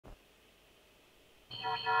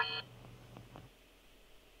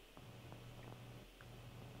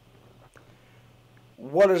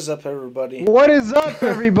What is up, everybody? What is up,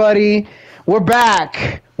 everybody? We're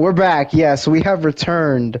back. We're back. Yes, we have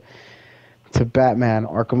returned to Batman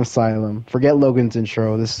Arkham Asylum. Forget Logan's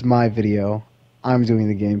intro. This is my video. I'm doing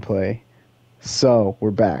the gameplay. So,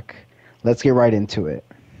 we're back. Let's get right into it.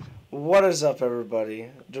 What is up, everybody?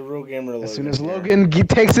 The Real Gamer Logan. As soon as here. Logan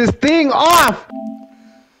takes his thing off!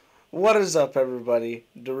 What is up, everybody?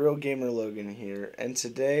 The Real Gamer Logan here, and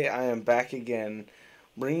today I am back again,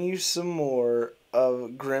 bringing you some more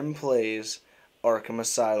of Grim Plays Arkham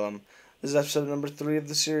Asylum. This is episode number 3 of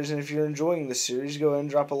the series, and if you're enjoying this series, go ahead and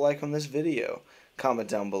drop a like on this video. Comment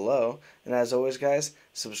down below, and as always, guys,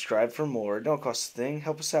 subscribe for more. It don't cost a thing.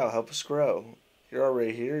 Help us out. Help us grow. You're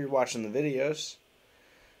already here. You're watching the videos.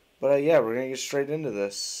 But yeah, we're going to get straight into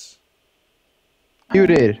this.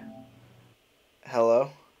 Muted.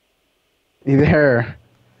 Hello? You there?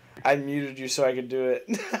 I muted you so I could do it.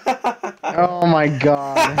 Oh my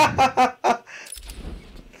god.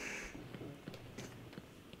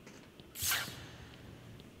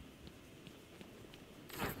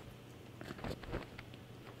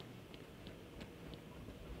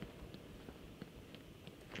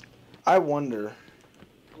 I wonder.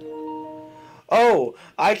 Oh,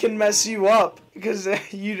 I can mess you up because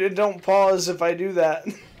you don't pause if I do that.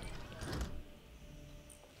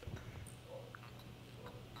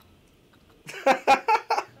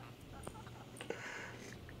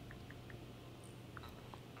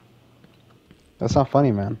 That's not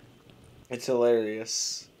funny, man. It's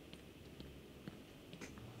hilarious.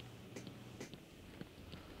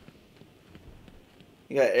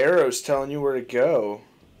 You got arrows telling you where to go.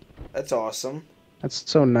 That's awesome. That's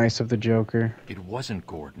so nice of the Joker. It wasn't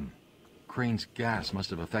Gordon. Crane's gas must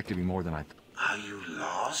have affected me more than I Are you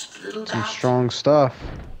lost, little Some bat? strong stuff.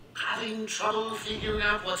 Having trouble figuring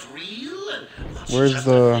out what's real and what's Where's just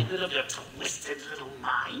the- a figment of your twisted little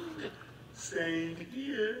mind? Same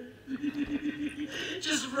here.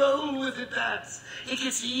 Just roll with it, bats. It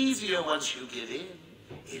gets easier once you get in.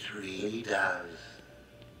 It really does.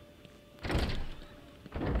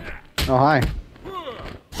 Oh, hi.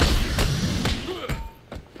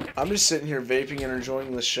 I'm just sitting here vaping and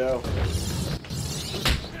enjoying the show.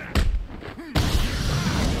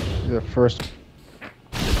 The first.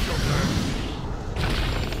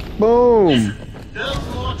 Boom! No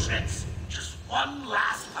more tricks. Just one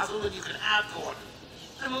last puzzle and you can have Gordon.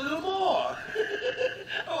 And a little more.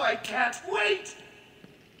 Oh, I can't wait.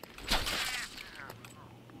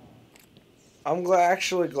 I'm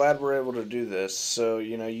actually glad we're able to do this. So,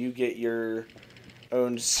 you know, you get your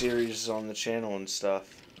own series on the channel and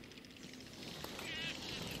stuff.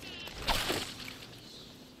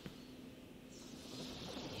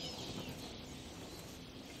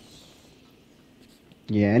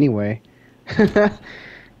 Yeah, anyway. I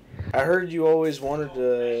heard you always wanted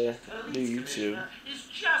to do YouTube. Is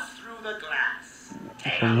just through the glass.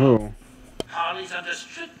 From who? Harley's under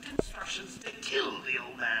strict instructions to kill the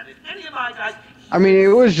old man. If any of my guys... I mean, it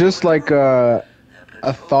was just like a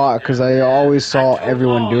thought, because I always saw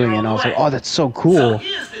everyone doing it, and I was like, oh, that's so So cool.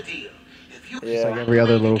 here's the deal. If you Yeah. Like every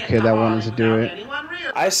other little kid that wanted to do it.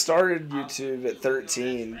 I started YouTube at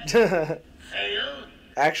 13. Fail?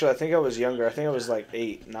 Actually, I think I was younger. I think I was like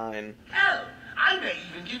 8, 9. Hell, I may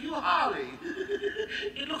even give you Harley.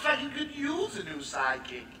 It looks like you could use a new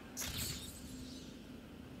sidekick.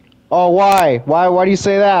 Oh, why? Why do you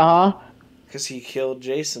say that, huh? Because he killed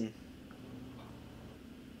Jason.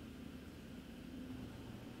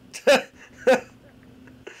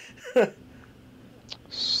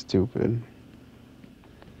 Stupid.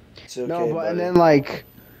 It's okay, No, but buddy. and then like,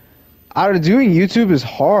 doing YouTube is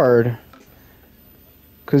hard,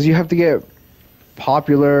 because you have to get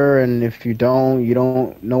popular, and if you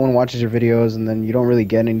don't, no one watches your videos, and then you don't really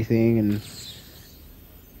get anything,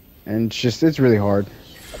 and it's really hard.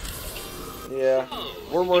 Yeah,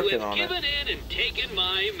 we're working on You it. have given in and taken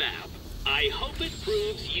my map. I hope it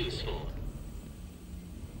proves useful.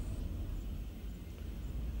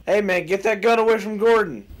 Hey, man, get that gun away from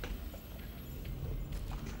Gordon.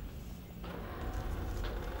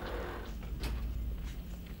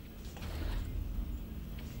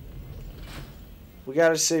 We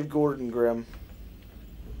gotta save Gordon, Grim.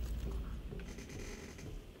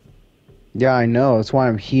 Yeah, I know. That's why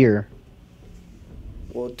I'm here.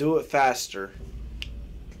 Well, do it faster.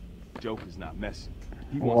 Joker's not messing.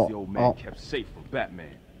 He Well, wants the old man I'll- kept safe from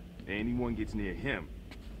Batman. Anyone gets near him,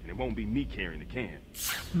 and it won't be me carrying the can.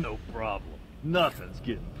 No problem. Nothing's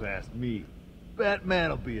getting past me.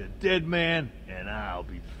 Batman'll be a dead man, and I'll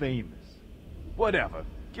be famous. Whatever.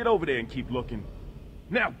 Get over there and keep looking.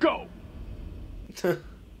 Now go!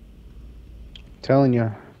 Telling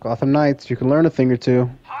you, Gotham Knights, you can learn a thing or two.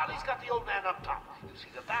 Harley's got the old man up top. You see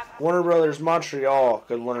the bat? Warner Brothers Montreal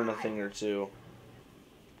could learn a thing or two.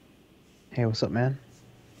 Hey, what's up, man?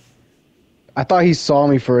 I thought he saw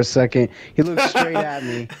me for a second. He looked straight at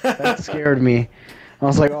me. That scared me. I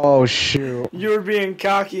was like, oh, shoot. You were being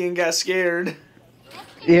cocky and got scared.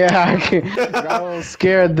 Yeah, I got a little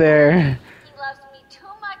scared there. He loves me too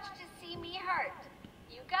much to see me hurt.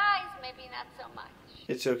 You guys, maybe not so much.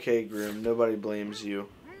 It's okay, Grim. Nobody blames you.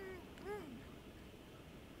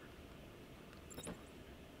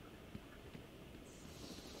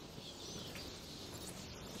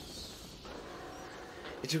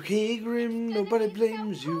 It's okay, Grim. Nobody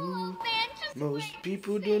blames you. Most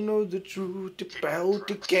people don't know the truth about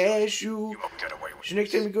the cashew. So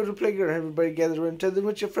next time you go to the playground, everybody gather and tell them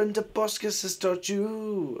what your friend Tobuscus has taught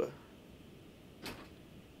you.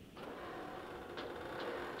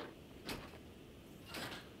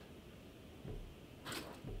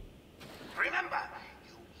 Remember,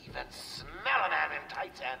 you even smell a man in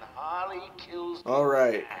tights and Harley kills the All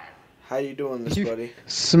right. man. How you doing this, buddy?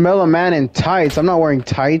 Smell a man in tights. I'm not wearing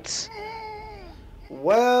tights.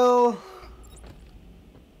 Well,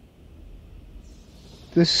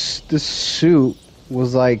 This suit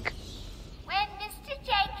was like When Mr.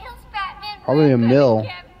 J kills Batman, Probably we're a gonna mill.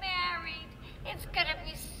 get married. It's gonna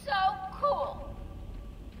be so cool.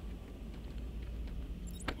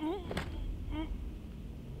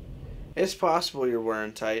 it's possible you're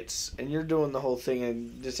wearing tights and you're doing the whole thing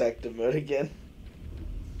in detective mode again.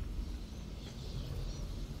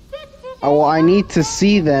 oh, well, I need to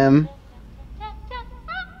see them.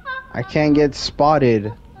 I can't get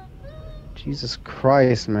spotted. Jesus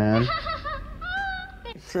Christ, man.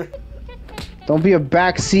 Don't be a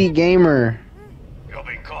backseat gamer. You'll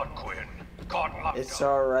be caught, Quinn. Caught and locked It's up.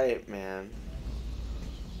 alright, man.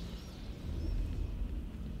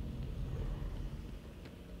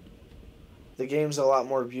 The game's a lot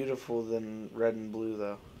more beautiful than Red and Blue,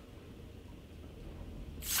 though.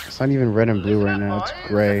 It's not even red and blue right now. It's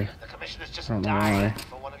gray. The commissioner's just I don't know dying why.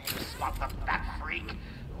 for one of you to spot the bat freak.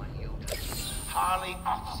 When you do, Harley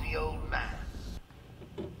offs the old man.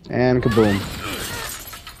 And kaboom.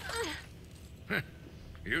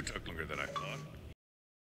 You took longer than I thought.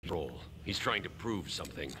 Roll. He's trying to prove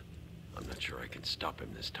something. I'm not sure I can stop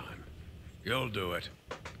him this time. You'll do it.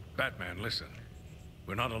 Batman, listen.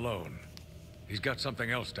 We're not alone. He's got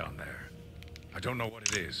something else down there. I don't know what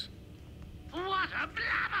it is. What a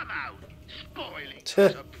blabbermouth! Spoiling the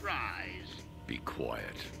surprise. Be quiet.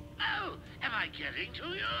 Oh, am I getting to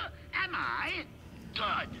you? Am I?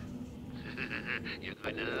 Good. You're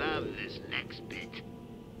going to love this next bit.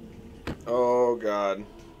 Oh, God.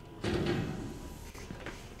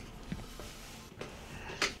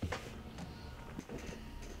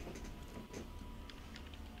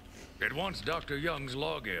 It wants Dr. Young's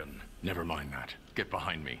login. Never mind that. Get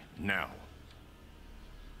behind me, now.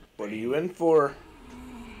 What are you in for?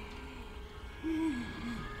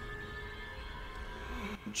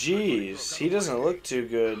 Jeez, he doesn't look too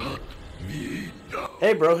good.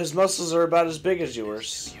 Hey, bro, his muscles are about as big as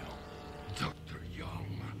yours. Dr. Young.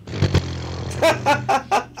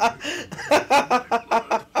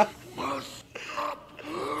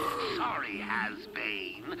 Sorry,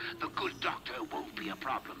 Has-Bane. The good doctor won't be a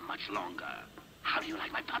problem much longer. How do you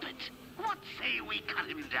like my puppet? What say we cut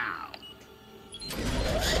him down?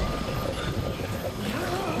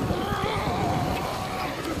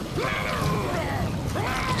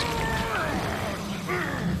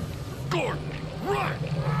 Gordon, run!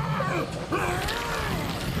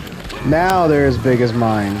 Now they're as big as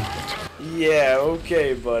mine. Yeah,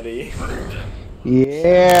 okay, buddy.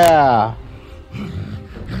 Yeah.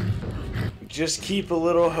 Just keep a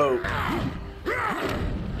little hope.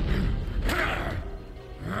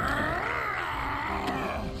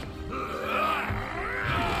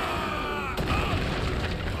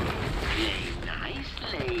 Nice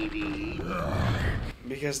lady.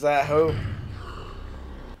 Because that hope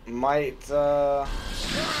might,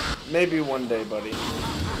 maybe one day, buddy.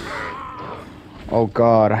 Oh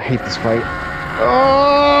God, I hate this fight.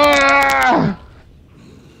 Ah!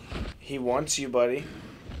 He wants you, buddy.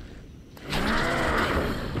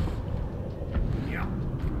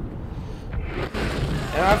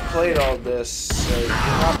 And I've played all this, so you're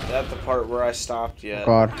not at the part where I stopped yet.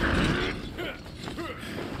 God.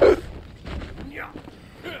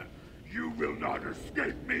 You will not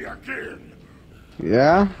escape me again.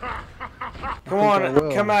 Yeah? Come I on,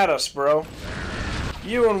 will. come at us, bro.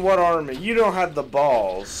 You and what army? You don't have the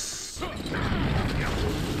balls.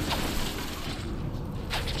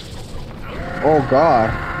 Oh God.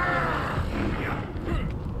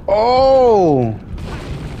 Oh!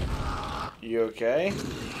 okay?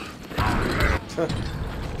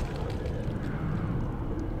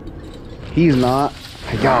 He's not.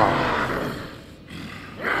 Yeah.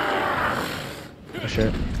 Oh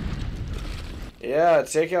shit. Yeah,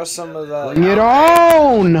 take out some of that. Bring it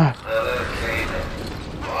on!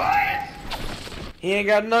 He ain't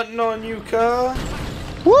got nothing on you, cuh.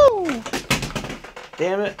 Woo!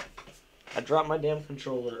 Damn it. I dropped my damn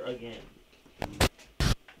controller again.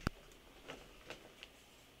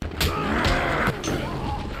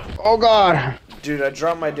 Oh god! Dude, I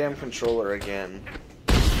dropped my damn controller again.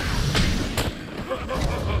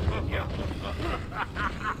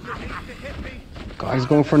 God, he's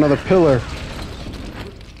going for another pillar.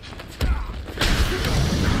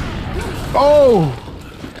 Oh!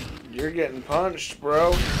 You're getting punched,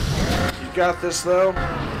 bro. You got this, though.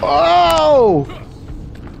 Oh!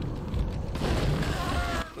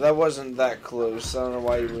 That wasn't that close. I don't know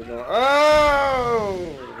why you were going.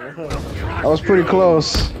 Oh! That was pretty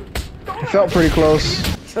close. It felt pretty close.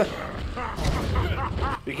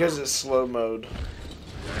 Because it's slow mode.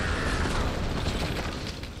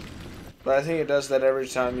 But I think it does that every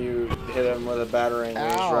time you hit him with a batarang when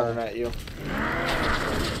he's running at you.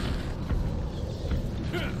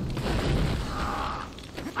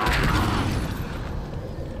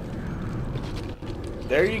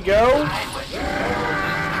 There you go.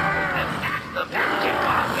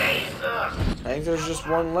 I think there's just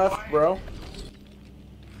one left, bro.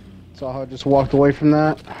 Saw how I just walked away from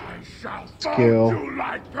that. Skill.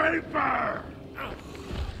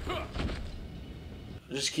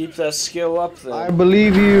 Just keep that skill up then. I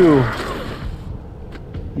believe you.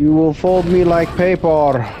 You will fold me like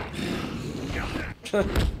paper.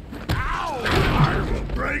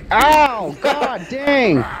 Ow! God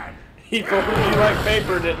dang! He folded you like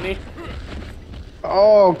paper, didn't he?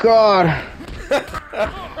 Oh God!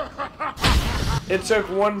 It took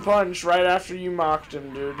one punch right after you mocked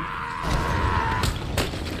him, dude.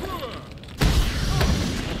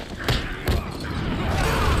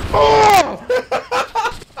 Oh!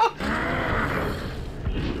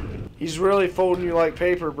 He's really folding you like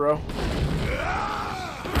paper, bro.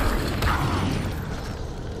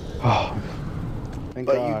 Oh, thank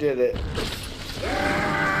But God. you did it.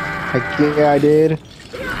 Heck yeah, I did.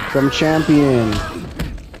 I'm champion.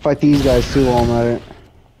 Fight these guys too while I'm at it.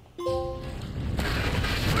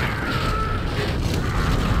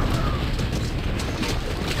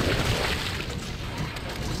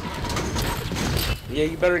 Yeah,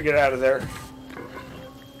 you better get out of there.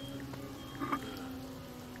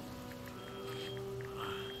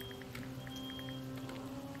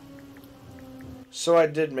 So I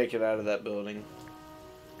did make it out of that building.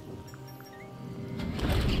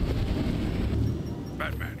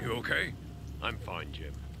 Batman, you okay? I'm fine,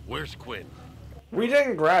 Jim. Where's Quinn? We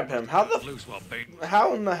didn't grab him. How the Loose while baiting.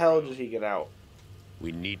 how in the hell did he get out?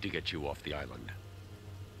 We need to get you off the island.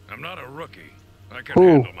 I'm not a rookie. I can Who?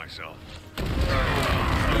 handle myself.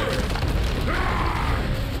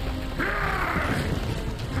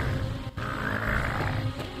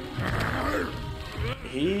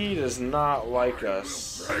 He does not like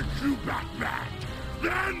us.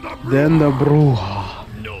 Then the Bruja.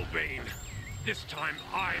 No, Bane. This time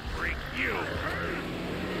I break you.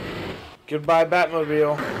 Goodbye,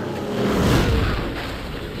 Batmobile.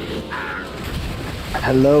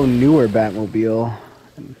 Hello, newer Batmobile.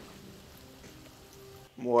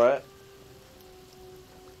 What?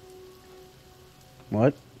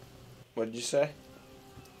 What? What'd you say?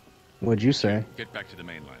 What'd you say? Get back to the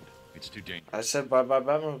mainland. It's too dangerous. I said bye-bye,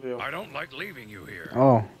 Batmobile. I don't like leaving you here.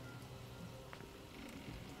 Oh.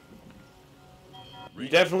 You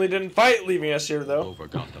definitely didn't fight leaving us here, though. Over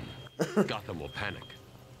Gotham. Gotham will panic.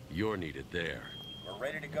 You're needed there. We're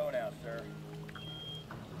ready to go now, sir.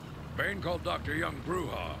 Bane called Dr. Young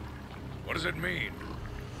Bruja. What does it mean?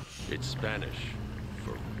 It's Spanish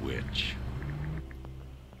for witch.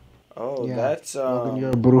 Oh, Yeah. that's, Well, then you're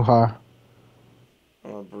a Bruja.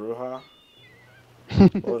 I'm a Bruja?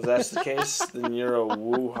 Well, if that's the case, then you're a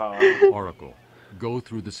woo-ha. Oracle, go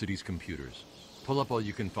through the city's computers. Pull up all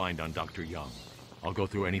you can find on Dr. Young. I'll go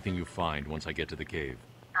through anything you find once I get to the cave.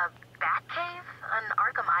 A bat cave on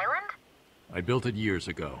Arkham Island? I built it years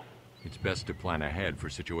ago. It's best to plan ahead for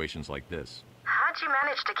situations like this. How'd you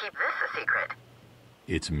manage to keep this a secret?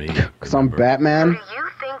 It's me. Cause I'm remember? Batman. Do you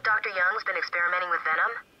think Dr. Young's been experimenting with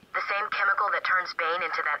venom? The same chemical that turns Bane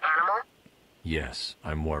into that animal? Yes,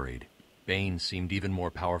 I'm worried. Bane seemed even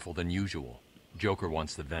more powerful than usual. Joker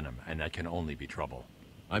wants the venom, and that can only be trouble.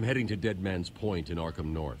 I'm heading to Dead Man's Point in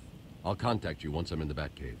Arkham North. I'll contact you once I'm in the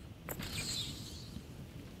Batcave.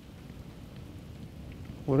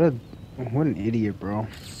 What an idiot, bro.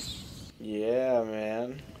 Yeah,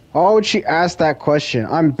 man. Why would she ask that question?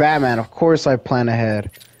 I'm Batman. Of course I plan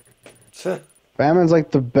ahead. Batman's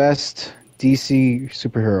like the best DC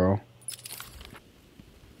superhero.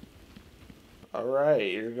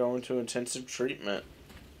 Alright, you're going to intensive treatment.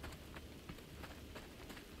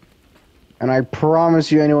 And I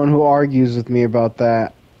promise you, anyone who argues with me about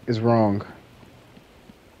that is wrong.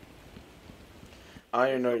 I don't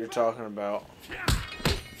even know what you're talking about. I'm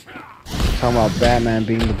talking about Batman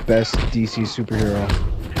being the best DC superhero.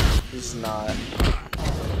 He's not.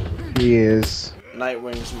 He is.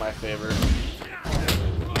 Nightwing's my favorite.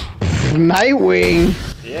 Nightwing?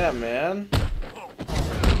 Yeah, man.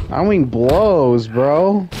 Nightwing blows,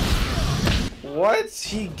 bro. What?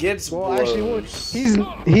 He gets blows. Actually,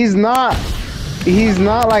 he's not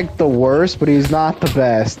like the worst, but he's not the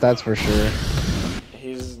best. That's for sure.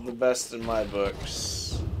 He's the best in my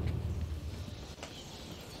books.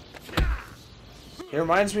 He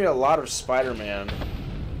reminds me a lot of Spider-Man.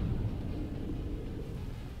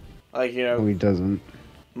 Like, you know, No, he doesn't.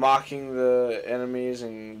 Mocking the enemies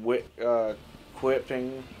and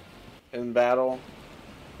quipping in battle.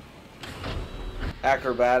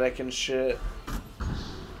 Acrobatic and shit.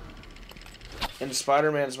 And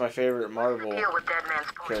Spider-Man's my favorite Marvel character. It's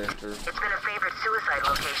been a favorite suicide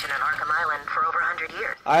location on Arkham Island for over 100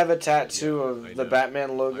 years. I have a tattoo of the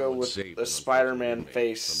Batman logo with the Spider-Man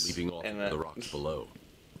face leaving off in the it. rocks below.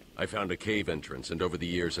 I found a cave entrance, and over the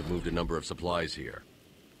years have moved a number of supplies here.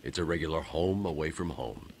 It's a regular home away from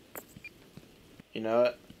home. You know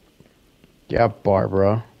it? Yeah,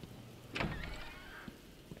 Barbara.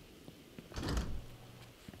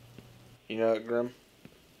 You know it, Grim?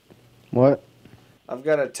 What? I've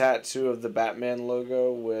got a tattoo of the Batman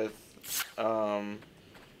logo with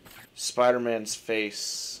Spider-Man's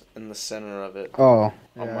face in the center of it. Oh.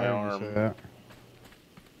 On Yeah, my I arm. see that.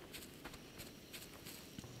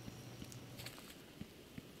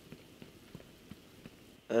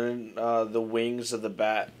 And the wings of the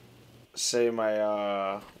bat say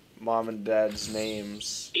my mom and dad's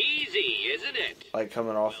names. Easy, isn't it? Like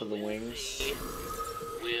coming off of the wings.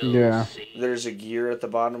 Yeah. There's a gear at the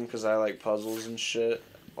bottom because I like puzzles and shit.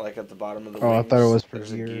 Like at the bottom of the Oh, wings. I thought it was for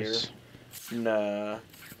there's years. a gear. Nah.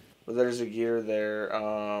 But there's a gear there.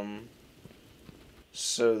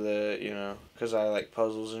 So that, you know, because I like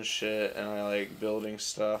puzzles and shit and I like building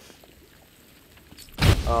stuff.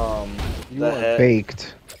 You are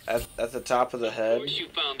baked. At the top of the head,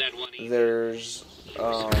 there's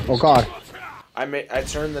oh God. I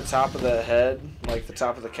turned the top of the head, like the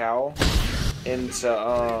top of the cowl, into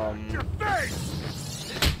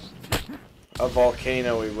a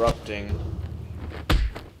volcano erupting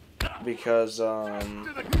because you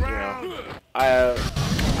know, I have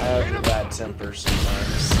a bad temper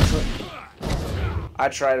sometimes. I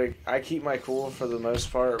keep my cool for the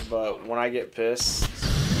most part, but when I get pissed,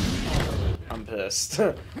 I'm pissed.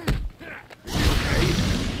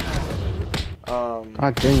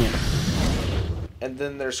 God dang it. And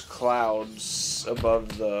then there's clouds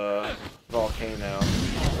above the volcano.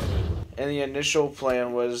 And the initial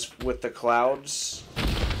plan was with the clouds,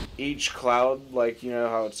 each cloud, like, you know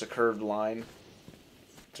how it's a curved line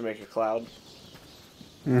to make a cloud?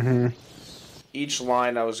 Mm-hmm. Each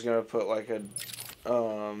line I was going to put like a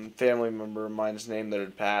family member of mine's name that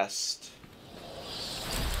had passed.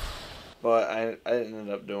 But I didn't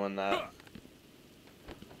end up doing that.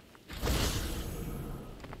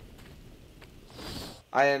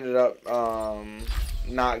 I ended up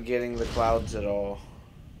not getting the clouds at all.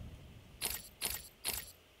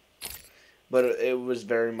 But it was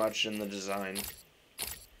very much in the design.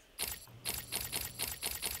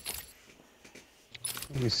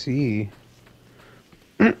 Let me see.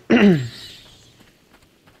 But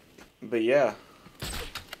yeah.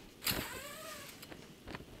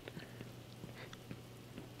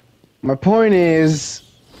 My point is,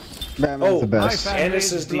 Batman's the best. And it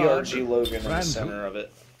says DRG Logan in the center of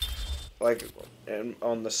it. Like,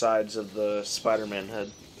 on the sides of the Spider-Man head.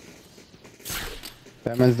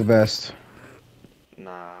 Batman's the best.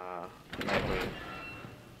 Nah, not really.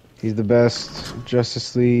 He's the best.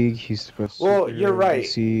 Justice League. He's the best. Well, you're right.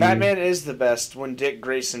 DC. Batman is the best when Dick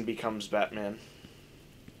Grayson becomes Batman.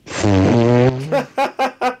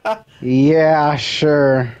 Yeah,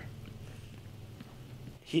 sure.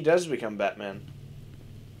 He does become Batman.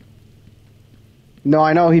 No,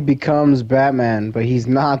 I know he becomes Batman, but he's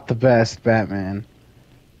not the best Batman.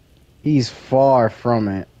 He's far from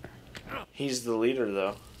it. He's the leader,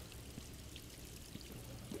 though.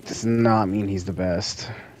 Does not mean he's the best.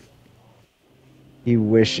 He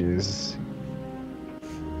wishes.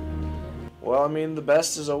 Well, I mean, the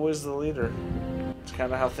best is always the leader. It's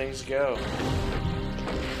kind of how things go.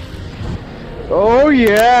 Oh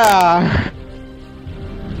yeah!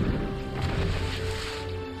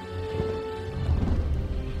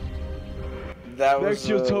 That was. Next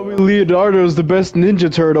you'll tell me Leonardo's the best Ninja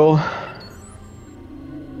Turtle.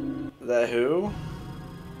 That who?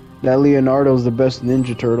 That Leonardo's the best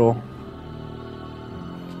Ninja Turtle.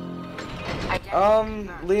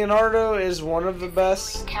 Leonardo is one of the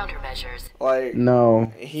best. Countermeasures. Like,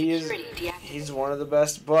 no, he's one of the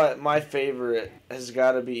best, but my favorite has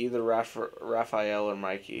got to be either Raphael or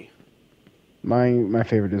Mikey. My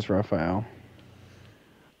favorite is Raphael.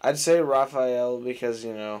 I'd say Raphael because,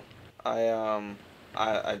 you know, I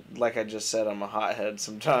like I just said, I'm a hothead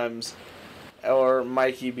sometimes. Or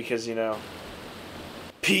Mikey because, you know,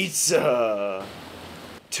 pizza,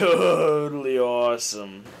 totally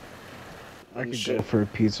awesome. I could go for a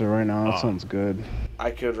pizza right now. That sounds good.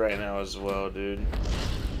 I could right now as well, dude.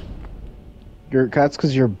 That's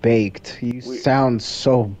because you're baked. You sound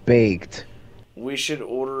so baked. We should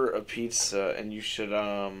order a pizza, and you should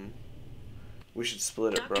we should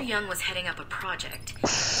split it, bro. Dr. Young was heading up a project.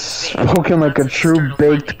 Spoken like a true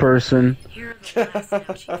baked person. Here are the last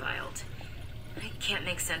notes she filed. I can't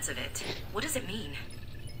make sense of it. What does it mean?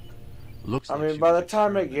 Looks I mean, by the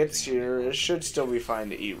time it gets here, it should still be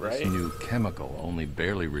fine to eat, right? This new chemical only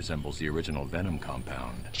barely resembles the original venom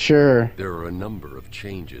compound. Sure. There are a number of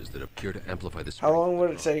changes that appear to amplify the. How long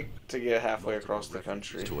would it take to get halfway across the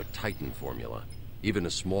country? To a Titan formula. Even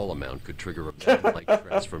a small amount could trigger a venom-like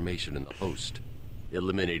transformation in the host,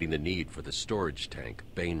 eliminating the need for the storage tank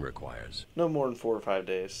Bane requires. No more than 4 or 5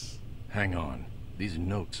 days. Hang on. These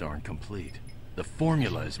notes aren't complete. The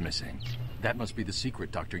formula is missing. That must be the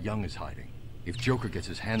secret Dr. Young is hiding. If Joker gets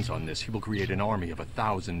his hands on this, he will create an army of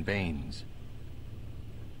 1,000 Banes.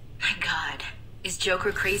 My God. Is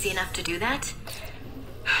Joker crazy enough to do that?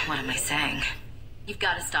 What am I saying? You've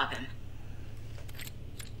got to stop him.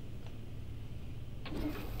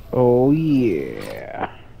 Oh yeah.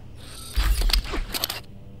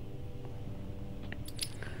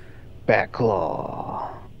 Backlaw.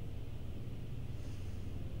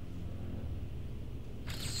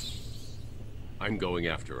 I'm going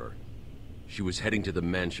after her. She was heading to the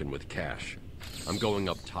mansion with cash. I'm going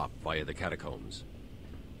up top via the catacombs.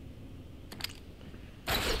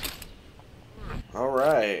 All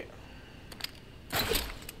right.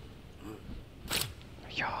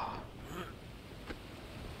 Yeah.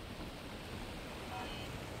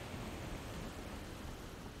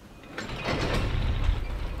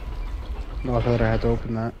 No, I thought I had to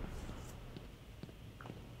open that.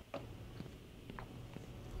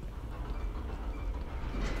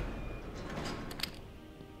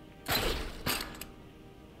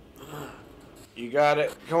 You got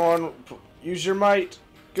it. Come on. Use your might.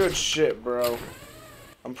 Good shit, bro.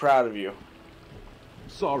 I'm proud of you.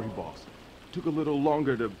 Sorry, boss. Took a little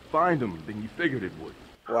longer to find him than you figured it would.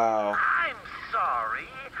 Wow. I'm sorry.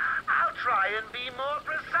 I'll try and be more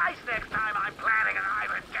precise next time I'm planning an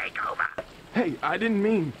island takeover. Hey, I didn't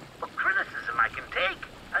mean... Well, criticism I can take.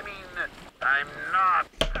 I mean, I'm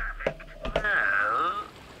not perfect. Well,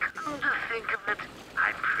 come to think of it,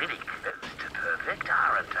 I'm pretty close to perfect,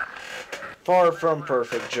 aren't I? Far from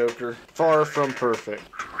perfect, Joker. Far from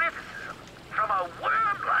perfect. Criticism from a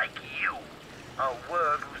worm like you. A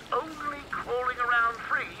worm who's only crawling around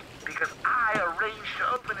free because I arranged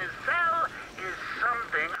to open his cell is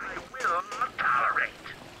something I will not tolerate.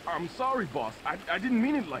 I'm sorry, boss. I didn't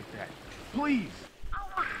mean it like that. Please.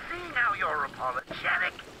 Oh, seeing how you're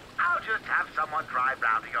apologetic, I'll just have someone drive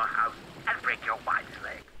round to your house and break your wife's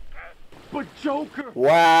leg, okay? But Joker...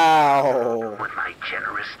 Wow. With my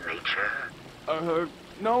generous nature.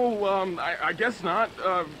 No, I guess not.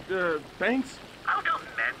 Thanks. Oh, don't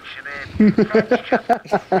mention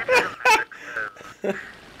it.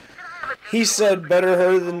 He said better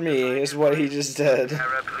her than me, is what he just did.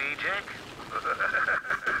 Paraplegic?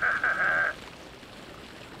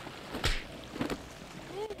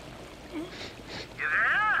 You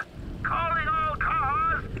there? Calling all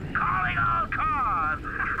cars! Calling all cars!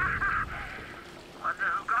 Wonder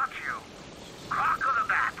who got you? Croc or the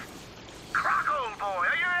Bat? Croc, old boy,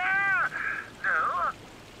 are you there? No?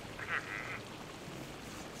 Pity.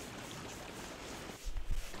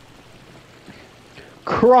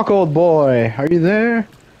 Croc, old boy, are you there?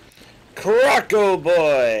 Croc, old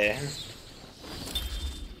boy.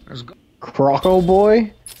 Croc, old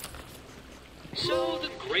boy? So the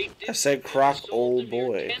great I said Croc, old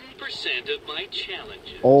boy. 10% of my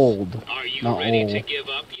challenges. Old. Are you Not ready old. to give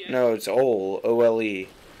up yet? No, it's Ole. O-L-E.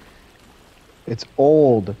 It's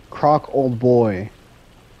old. Croc, old boy.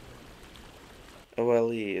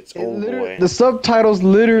 O-L-E. It's old boy. The subtitles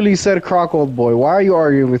literally said Croc, old boy. Why are you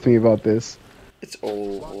arguing with me about this? It's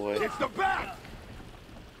old boy. It's the Bat!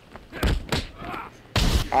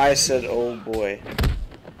 I said old boy.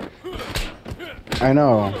 I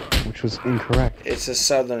know, which was incorrect. It's a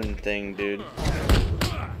southern thing, dude. You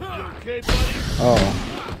okay, buddy?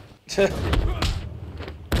 Oh.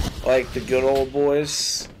 Like the good old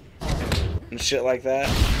boys and shit like that.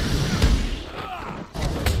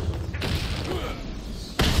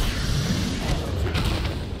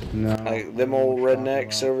 No. Like them old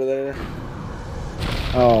rednecks over there.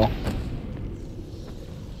 Oh.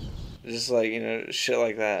 Just like, you know, shit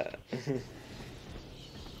like that.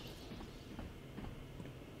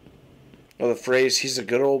 Or the phrase, he's a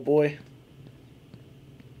good old boy.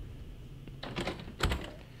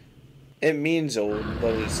 It means old,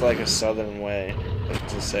 but it's like a southern way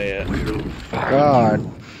to say it. God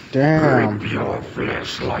damn. Rip your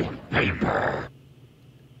flesh like paper.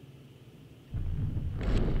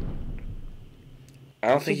 I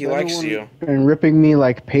don't think he likes you. And ripping me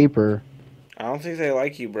like paper. I don't think they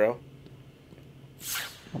like you, bro.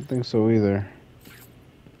 I don't think so either.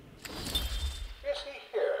 Is he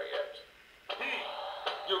here yet?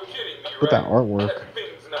 You're kidding me, right? Look at that artwork. That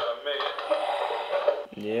thing's not a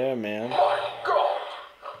man. Yeah, man. My God!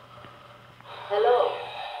 Hello.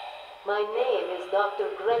 My name is Dr.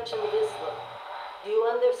 Gretchen Whistler. Do you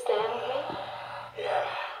understand me? Yeah,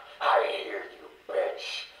 I hear you,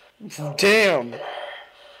 bitch. Damn.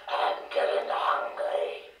 I'm getting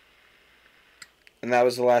hungry. And that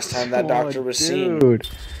was the last time that doctor was seen.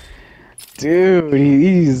 Dude,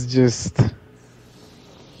 he's just...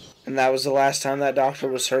 And that was the last time that doctor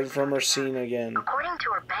was heard from or seen again. According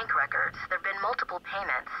to her bank records, there have been multiple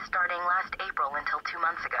payments starting last April until 2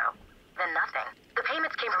 months ago. Then nothing. The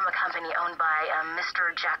payments came from a company owned by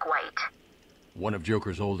Mr. Jack White. One of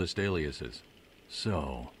Joker's oldest aliases.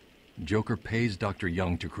 So, Joker pays Dr.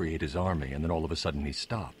 Young to create his army, and then all of a sudden he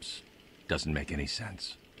stops. Doesn't make any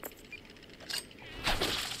sense.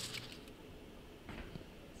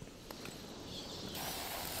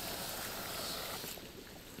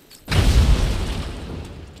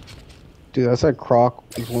 Dude, that's like Croc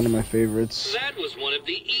is one of my favorites. That was one of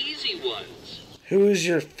the easy ones. Who is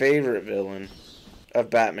your favorite villain of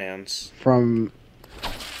Batman's? From...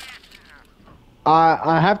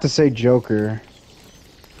 I have to say Joker.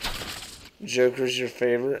 Joker's your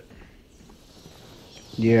favorite?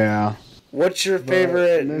 Yeah. What's your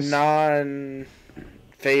favorite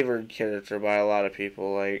non-favored character by a lot of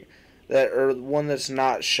people? Like, that, or one that's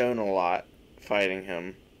not shown a lot fighting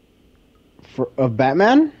him? Of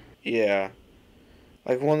Batman? Yeah.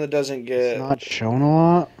 Like one that doesn't get... It's not shown a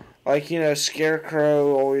lot? Like, you know,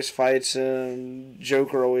 Scarecrow always fights him,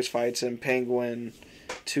 Joker always fights him, Penguin,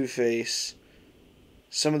 Two-Face.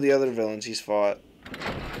 Some of the other villains he's fought.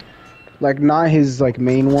 Like, not his, like,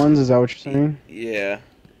 main ones, is that what you're saying? Yeah.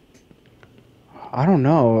 I don't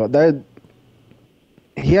know. That...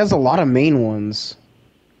 He has a lot of main ones.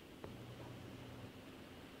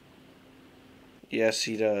 Yes,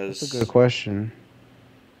 he does. That's a good question.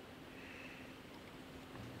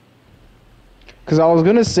 Because I was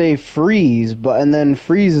gonna say Freeze, and then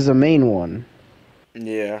Freeze is a main one.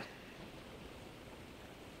 Yeah.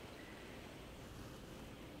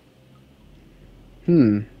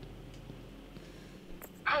 Hey,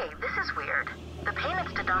 this is weird. The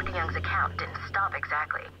payments to Dr. Young's account didn't stop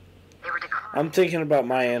exactly. They were declined. I'm thinking about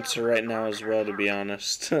my answer right now as well, to be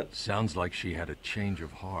honest. Sounds like she had a change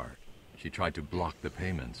of heart. She tried to block the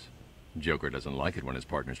payments. Joker doesn't like it when his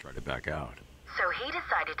partners try to back out. So he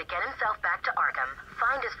decided to get himself back to Arkham,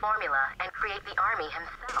 find his formula, and create the army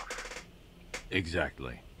himself.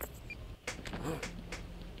 Exactly.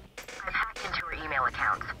 I've hacked into her email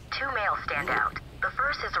accounts. 2 mails stand out. The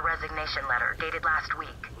first is a resignation letter dated last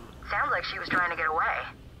week. Sounds like she was trying to get away.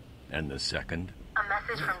 And the second? A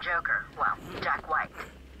message from Joker. Well, Jack White.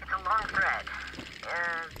 It's a long thread.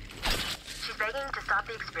 She's begging to stop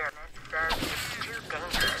the experiment. Says it's too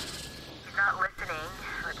dangerous. He's not listening.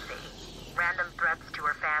 Let's see. Random threats to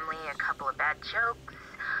her family, a couple of bad jokes,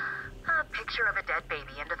 a picture of a dead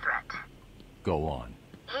baby, and a threat. Go on.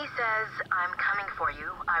 He says, I'm coming for you.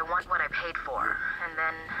 I want what I paid for. And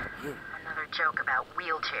then another joke about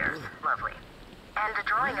wheelchairs. Lovely. And a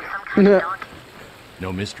drawing of some kind of donkey.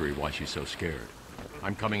 No mystery why she's so scared.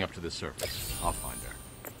 I'm coming up to the surface. I'll find her.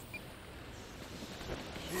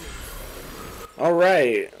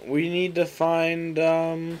 Alright, we need to find,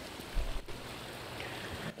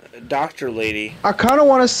 Doctor Lady. I kind of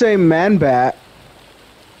want to say Man-Bat.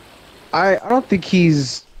 I don't think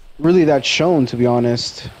he's really that shown, to be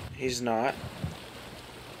honest. He's not.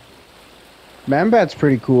 Man-Bat's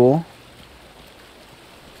pretty cool.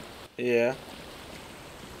 Yeah.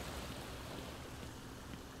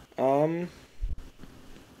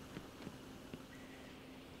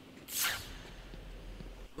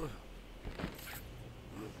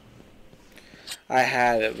 I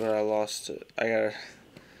had it, but I lost it. I gotta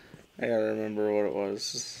remember what it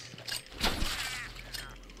was.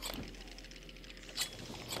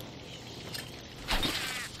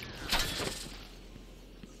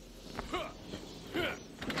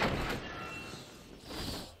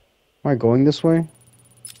 Am I going this way?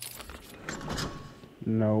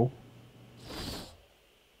 No.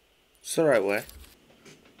 It's the right way.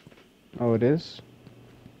 Oh, it is?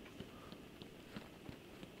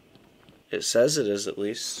 It says it is, at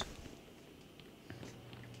least.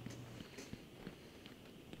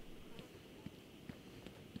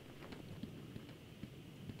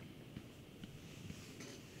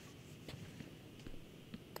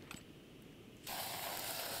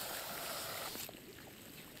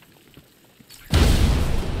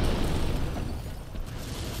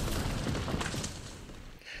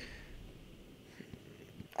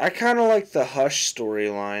 I kind of like the Hush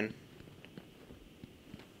storyline.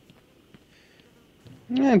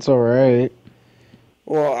 Yeah, it's alright.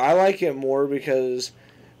 Well, I like it more because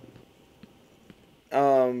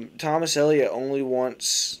Thomas Elliot only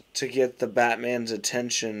wants to get the Batman's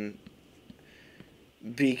attention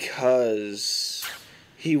because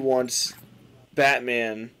he wants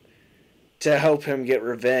Batman to help him get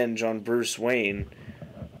revenge on Bruce Wayne.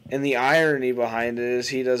 And the irony behind it is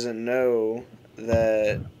he doesn't know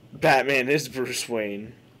that Batman is Bruce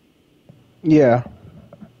Wayne. Yeah.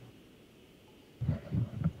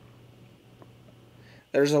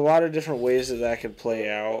 There's a lot of different ways that could play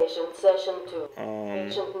out. Patient session 2.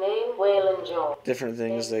 Patient name, Waylon Jones. Different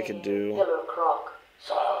things they could do. Killer Croc.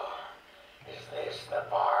 So, is this the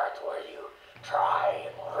part where you try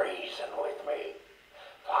and reason with me?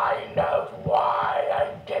 Find out why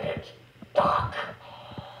I did it, Doc.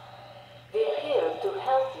 We're here to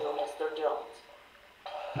help you, Mr. Jones.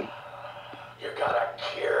 You got a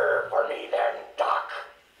cure for me then, Doc?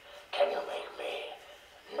 Can you make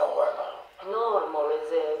me normal? Normal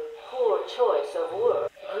is a poor choice of words.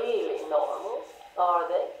 Really normal, are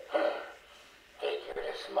they? Figured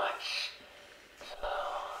as much. So,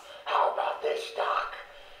 how about this, Doc?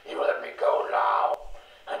 You let me go now,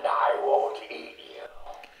 and I won't eat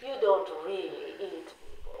you. You don't really eat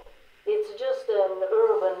people. It's just an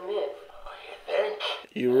urban myth. You think?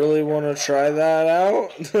 You really want to try that out?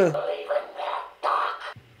 Believe in that,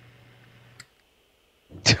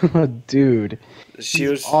 Doc? Dude. She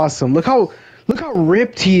was awesome. Look how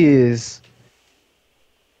ripped he is.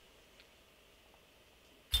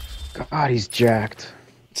 God, he's jacked.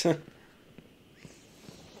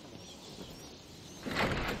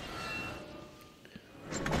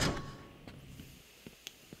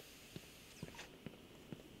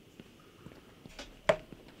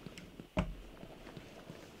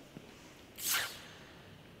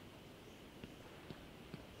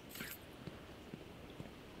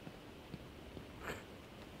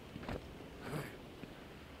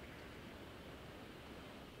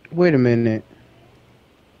 Wait a minute.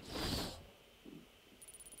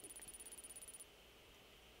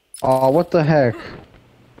 Oh, what the heck?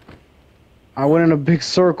 I went in a big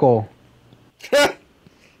circle.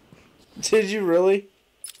 Did you really?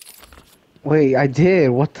 Wait, I did.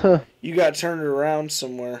 What the? You got turned around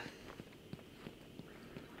somewhere.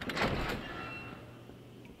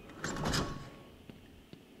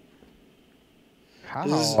 How?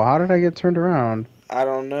 How did I get turned around? I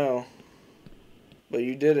don't know. But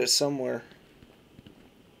you did it somewhere.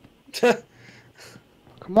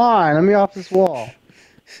 Come on, let me off this wall.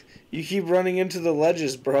 You keep running into the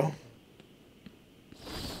ledges, bro.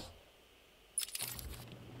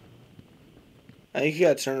 I think you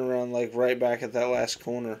got turned around like right back at that last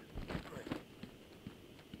corner.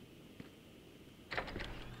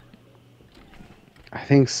 I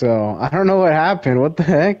think so. I don't know what happened. What the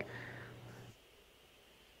heck?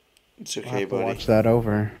 It's I'll okay, have to buddy. watch that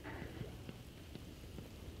over.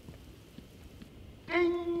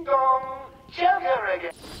 Ding dong, Joker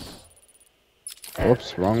again.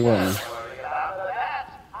 Oops, wrong button.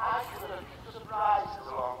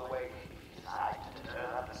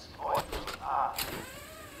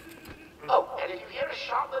 Oh, and if you hear a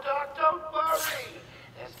shot in the dark, don't worry.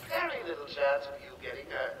 There's very little chance of you getting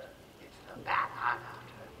hurt. It's the bat I'm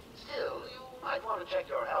after. Still, you might want to check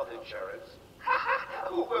your health insurance.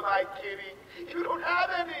 Who am I kidding? You don't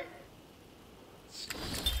have any.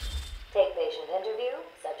 Take patient interview.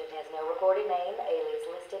 Subject has no recorded name. Alias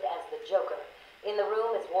listed as the Joker. In the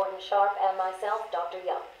room is Warden Sharp and myself, Dr.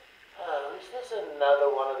 Young. Oh, is this another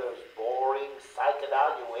one of those boring psych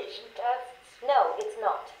evaluation tests? No, it's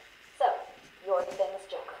not. So, you're the famous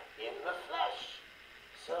Joker. In the flesh.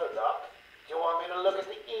 So, Doc, do you want me to look at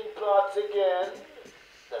the ink plots again?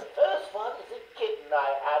 The first one is a kitten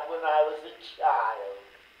I had when I was a child.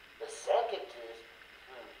 The second is,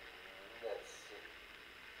 let's see,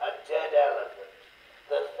 a dead elephant.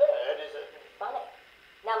 The third is a... Funny.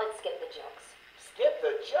 Now let's skip the jokes. Skip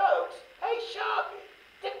the jokes? Hey, Sharpie,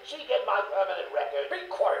 didn't she get my permanent record? Be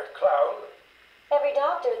quiet, clown. Every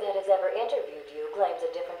doctor that has ever interviewed you claims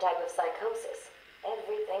a different type of psychosis.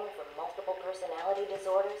 Everything from multiple personality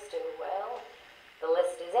disorders to, well, the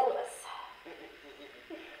list is endless.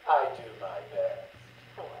 I do my best.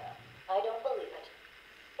 Well, I don't believe it.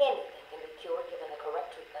 Anything can be cured given the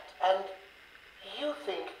correct treatment. And you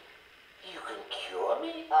think you can cure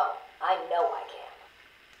me? Oh, I know I can.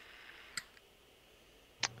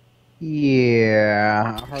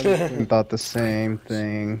 Yeah, Harley thought the same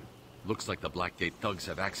thing. Looks like the Blackgate thugs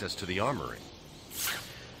have access to the armory.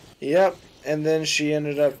 Yep, and then she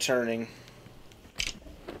ended up turning.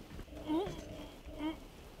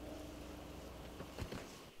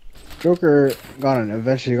 Joker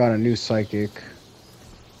eventually got a new psychic.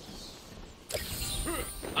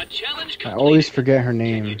 A challenge I always forget her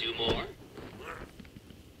name. Can you do more?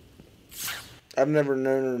 I've never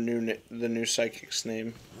known the new psychic's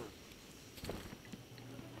name.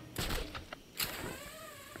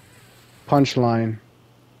 Punchline.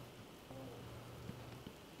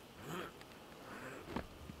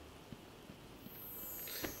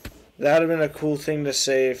 That would have been a cool thing to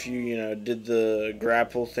say if you did the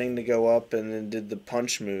grapple thing to go up and then did the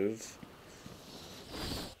punch move.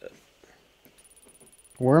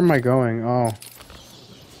 Where am I going? Oh.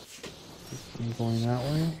 I'm going that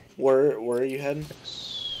way? Where are you heading?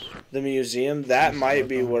 The museum? That might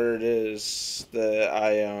be where it is.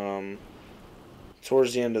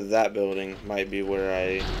 Towards the end of that building might be where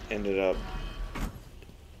I ended up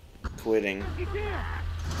quitting.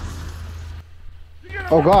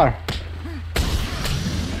 Oh god.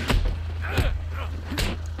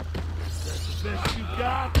 That's the best you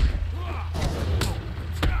got?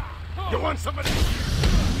 You want somebody?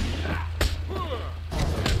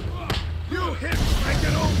 You hit like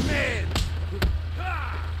an old man.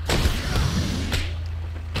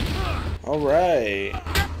 All right.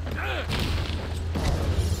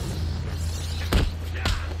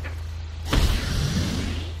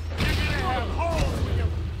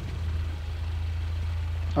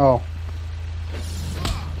 Oh.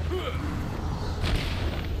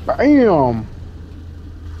 Bam!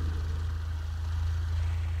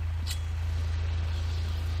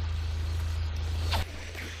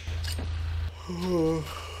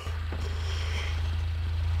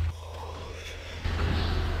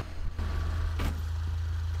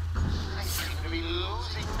 I seem to be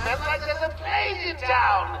losing men like there's a plague in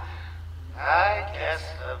town. I guess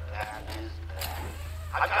the bat is back.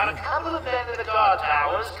 I've got a couple of men in the guard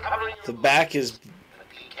towers covering... The back is... Be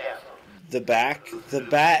careful. The back? The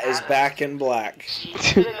bat is back in black.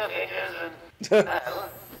 Well,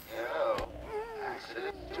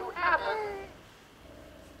 accidents do happen.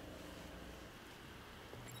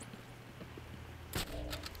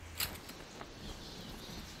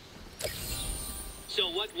 So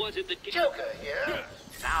what was it that... Joker here.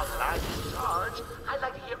 Now that I'm in charge, I'd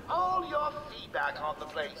like to hear all your feedback on the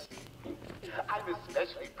place. I'm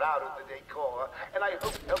especially proud of the decor, and I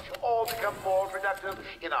hope it helps you all become more productive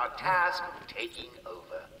in our task of taking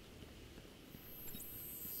over.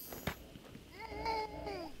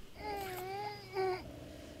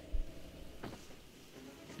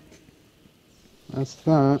 That's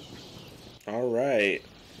that. All right.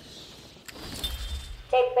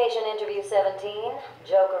 Take patient interview 17.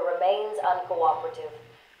 Joker remains uncooperative.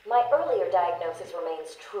 My earlier diagnosis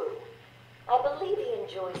remains true. I believe he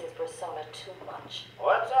enjoys his persona too much.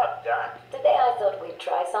 What's up, Doc? Today I thought we'd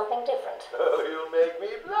try something different. Oh, you make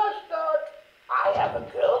me blush, Doc. I have a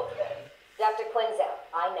girlfriend. Dr. Quinzel,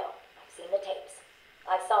 I know. I've seen the tapes.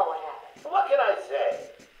 I saw what happened. What can I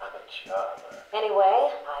say? I'm a charmer.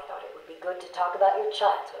 Anyway, I thought it would be good to talk about your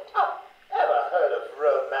childhood. Oh, ever heard of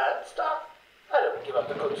romance, Doc? I don't give up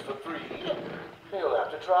the goods for free. You'll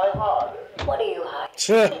have to try harder. What are you hiding?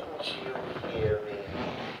 Didn't you hear me?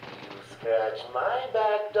 You scratch my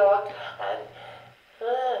back, Doc, and,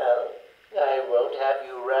 well, I won't have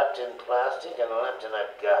you wrapped in plastic and left in a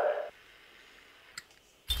gutter.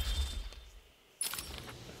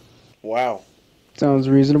 Wow. Sounds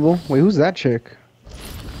reasonable. Wait, who's that chick?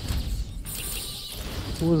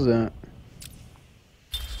 Who was that?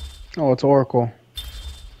 Oh, it's Oracle.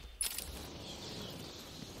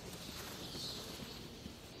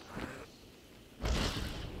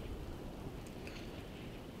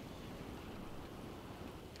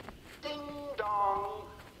 Ding dong.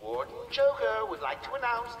 Warden Joker would like to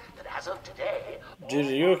announce that as of today, Dude,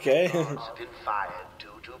 are you okay? all guards have been fired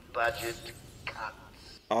due to budget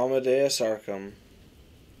cuts. Amadeus Arkham.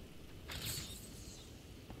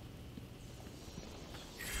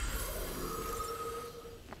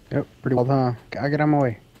 Yep, pretty well, huh? Gotta get out of my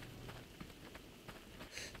way.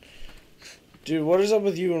 Dude, what is up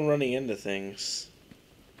with you and running into things?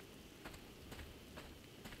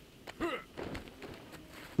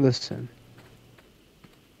 Listen.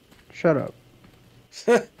 Shut up.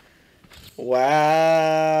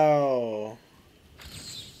 Wow.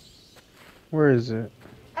 Where is it?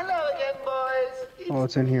 Hello again, boys. Oh,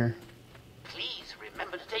 it's in here. Please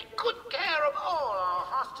remember to take good care of all our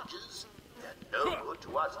hostages. They're no good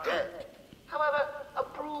to us dead. However, a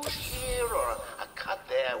bruise here or a cut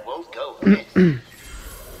there won't go amiss.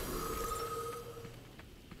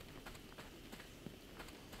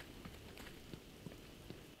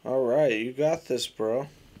 Alright, you got this, bro.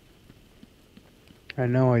 I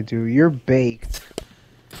know I do. You're baked.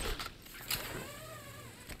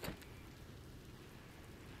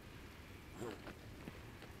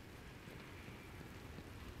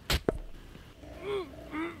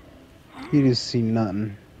 You just see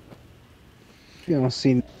nothing. You don't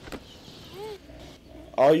see.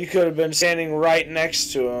 Oh, you could have been standing right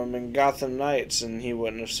next to him in Gotham Knights and he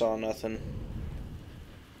wouldn't have saw nothing.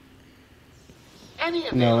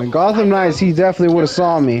 No, in Gotham Knights, he definitely would have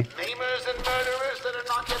saw me. Maimers and murderers that are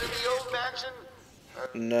not yet in the old mansion.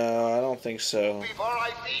 No, I don't think so. Before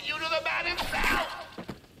I feed you to the man himself.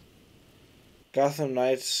 Gotham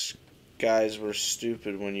Knights guys were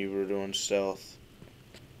stupid when you were doing stealth.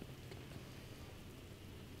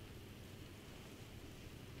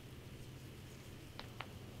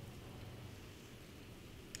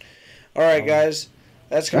 Alright, guys.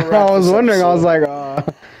 That's gonna wrap I was this wondering, I was episode. like,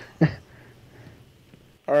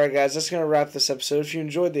 Alright, guys, that's going to wrap this episode. If you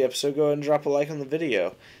enjoyed the episode, go ahead and drop a like on the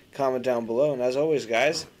video. Comment down below. And as always,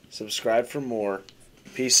 guys, subscribe for more.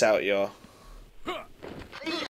 Peace out, y'all.